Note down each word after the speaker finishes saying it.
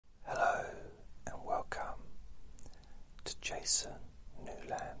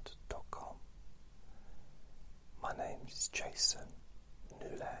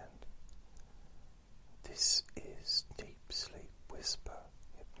Newland. This is Deep Sleep Whisper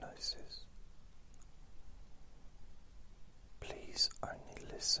Hypnosis. Please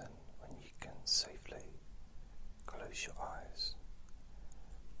only listen when you can safely close your eyes.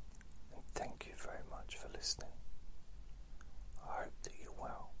 And thank you very much for listening. I hope that you're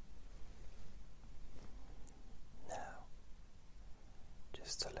well. Now,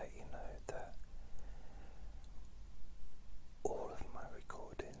 just to let you know that all of my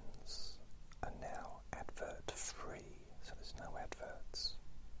recordings are now advert free, so there's no adverts.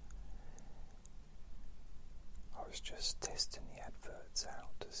 I was just testing the adverts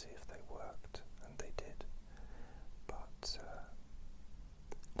out to see if they worked, and they did, but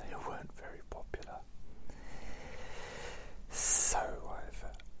they weren't very popular. So I've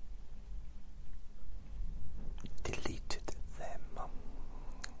deleted them.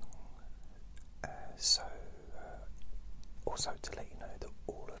 Also to let you know that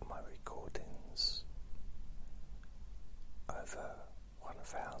all of my recordings, over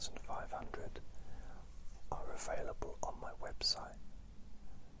 1,500, are available on my website.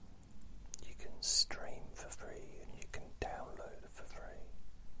 You can stream for free and you can download for free.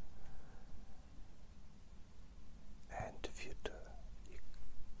 And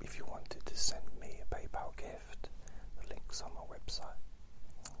if you wanted to send me a PayPal gift, the link's on my website.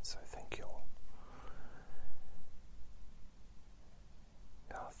 So thank you all.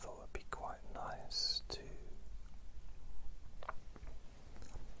 Now I thought it'd be quite nice to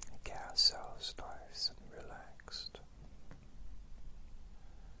get ourselves nice and relaxed.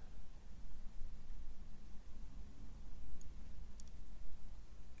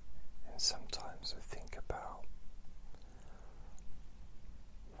 And sometimes I think about,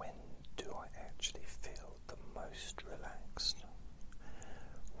 when do I actually feel the most relaxed?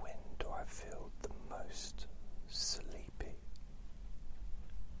 When do I feel the most sleepy?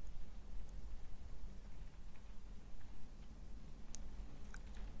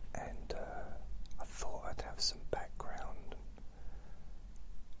 And I thought I'd have some background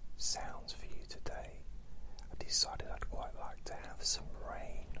sounds for you today. I decided I'd quite like to have some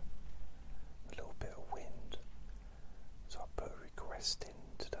rain, a little bit of wind. So I put a request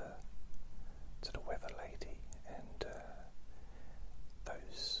in to the weather lady, and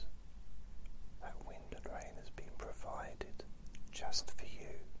that wind and rain has been provided just for you.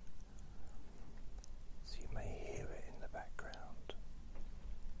 So you may hear it in the background.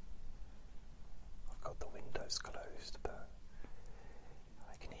 I've got the windows closed, but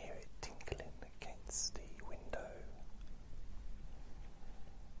I can hear it tinkling against the window.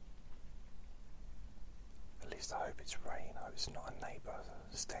 At least I hope it's rain. I hope it's not a neighbour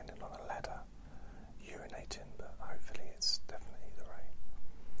standing on a ladder urinating, but hopefully it's definitely the rain.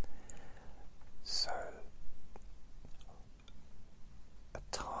 So, a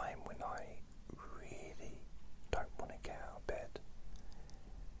time when I really don't want to get out of bed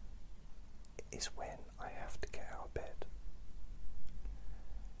is when I have to get out of bed.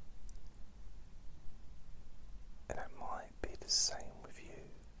 And it might be the same with you.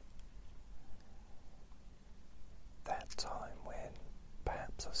 That time when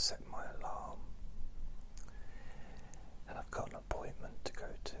perhaps I've set my alarm and I've got an appointment to go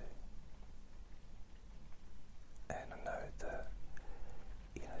to, and I know that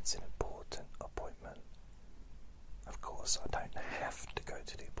it's an important appointment. Of course, I don't have to go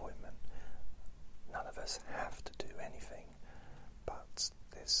to the appointment. None of us have to do anything, but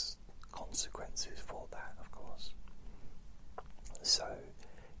there's consequences for that, of course. So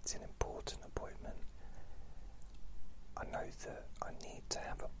it's an important appointment. I know that I need to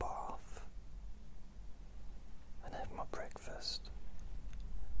have a bath and have my breakfast,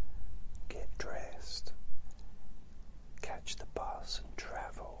 get dressed, catch the bus and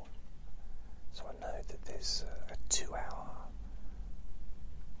travel. So I know that there's a 2-hour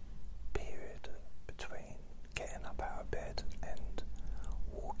period between getting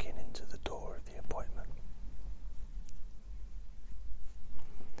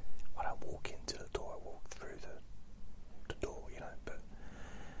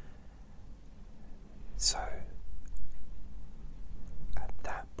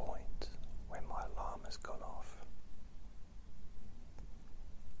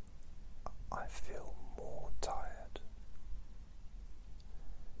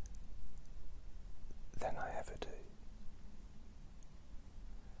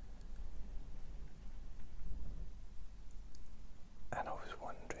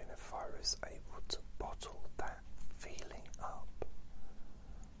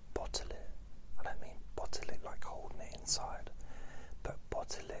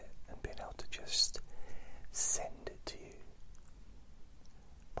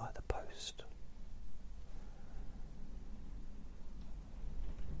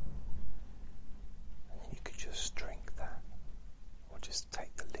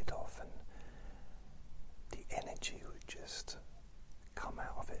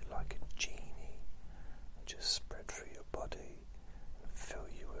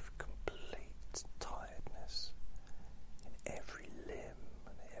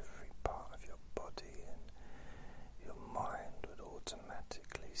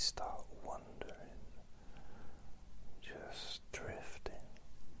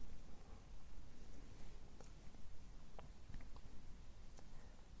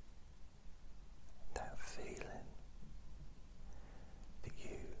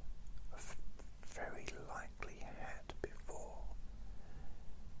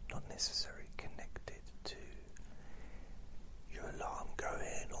necessarily connected to your alarm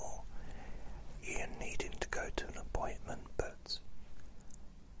going or you needing to go to an appointment, but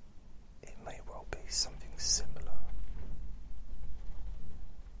it may well be something similar.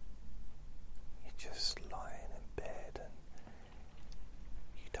 You're just lying in bed and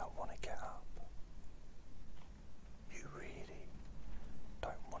you don't want to get up. You really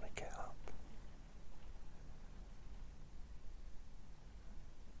don't want to get up.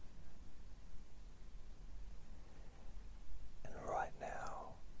 And right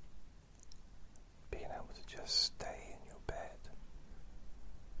now, being able to just stay in your bed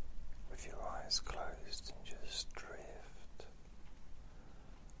with your eyes closed and just drift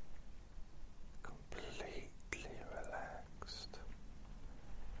completely relaxed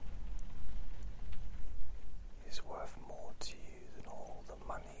is worth more to you than all the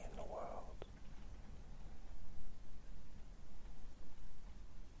money in the world.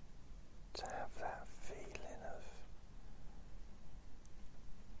 To have that feeling of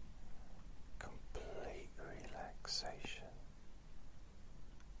complete relaxation,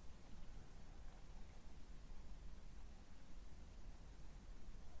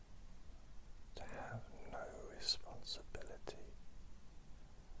 to have no responsibility,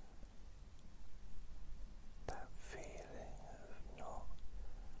 that feeling of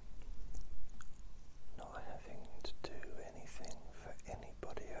not having to do anything for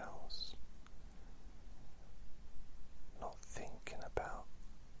anybody else, not thinking about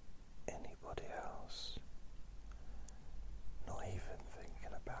anybody else, not even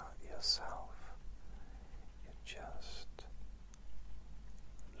thinking about yourself. You're just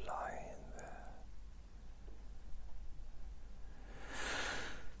lying there,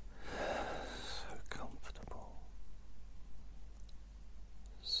 so comfortable,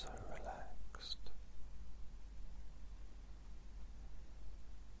 so relaxed.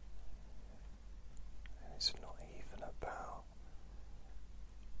 And it's not even about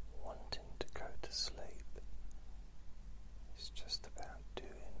wanting to go to sleep. It's just about doing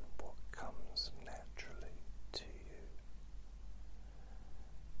what comes naturally to you.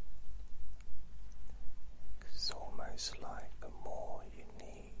 It's almost like the more you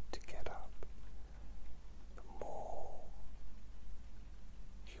need to get up, the more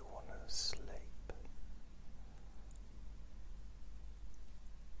you want to sleep.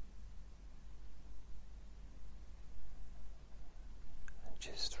 And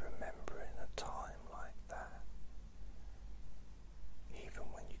just remembering a time like that, even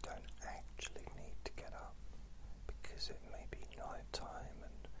when you don't actually need to get up, because it may be night time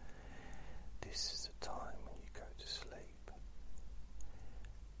and this is the time when you go to sleep.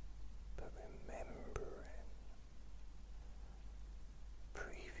 But remembering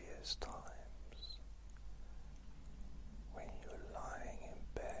previous times when you're lying in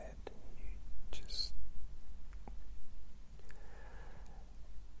bed and you just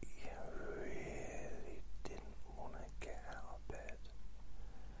really didn't want to get out of bed,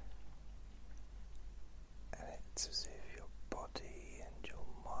 and it's as if your body and your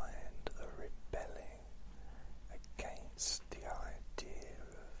mind are rebelling against the idea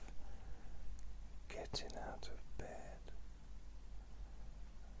of getting out of bed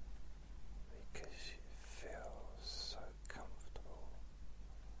because you feel so comfortable.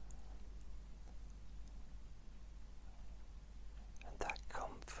 And that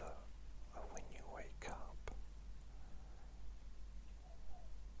comfort of when you wake up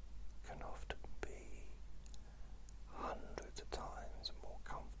can often be hundreds of times more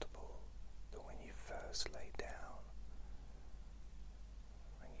comfortable than when you first lay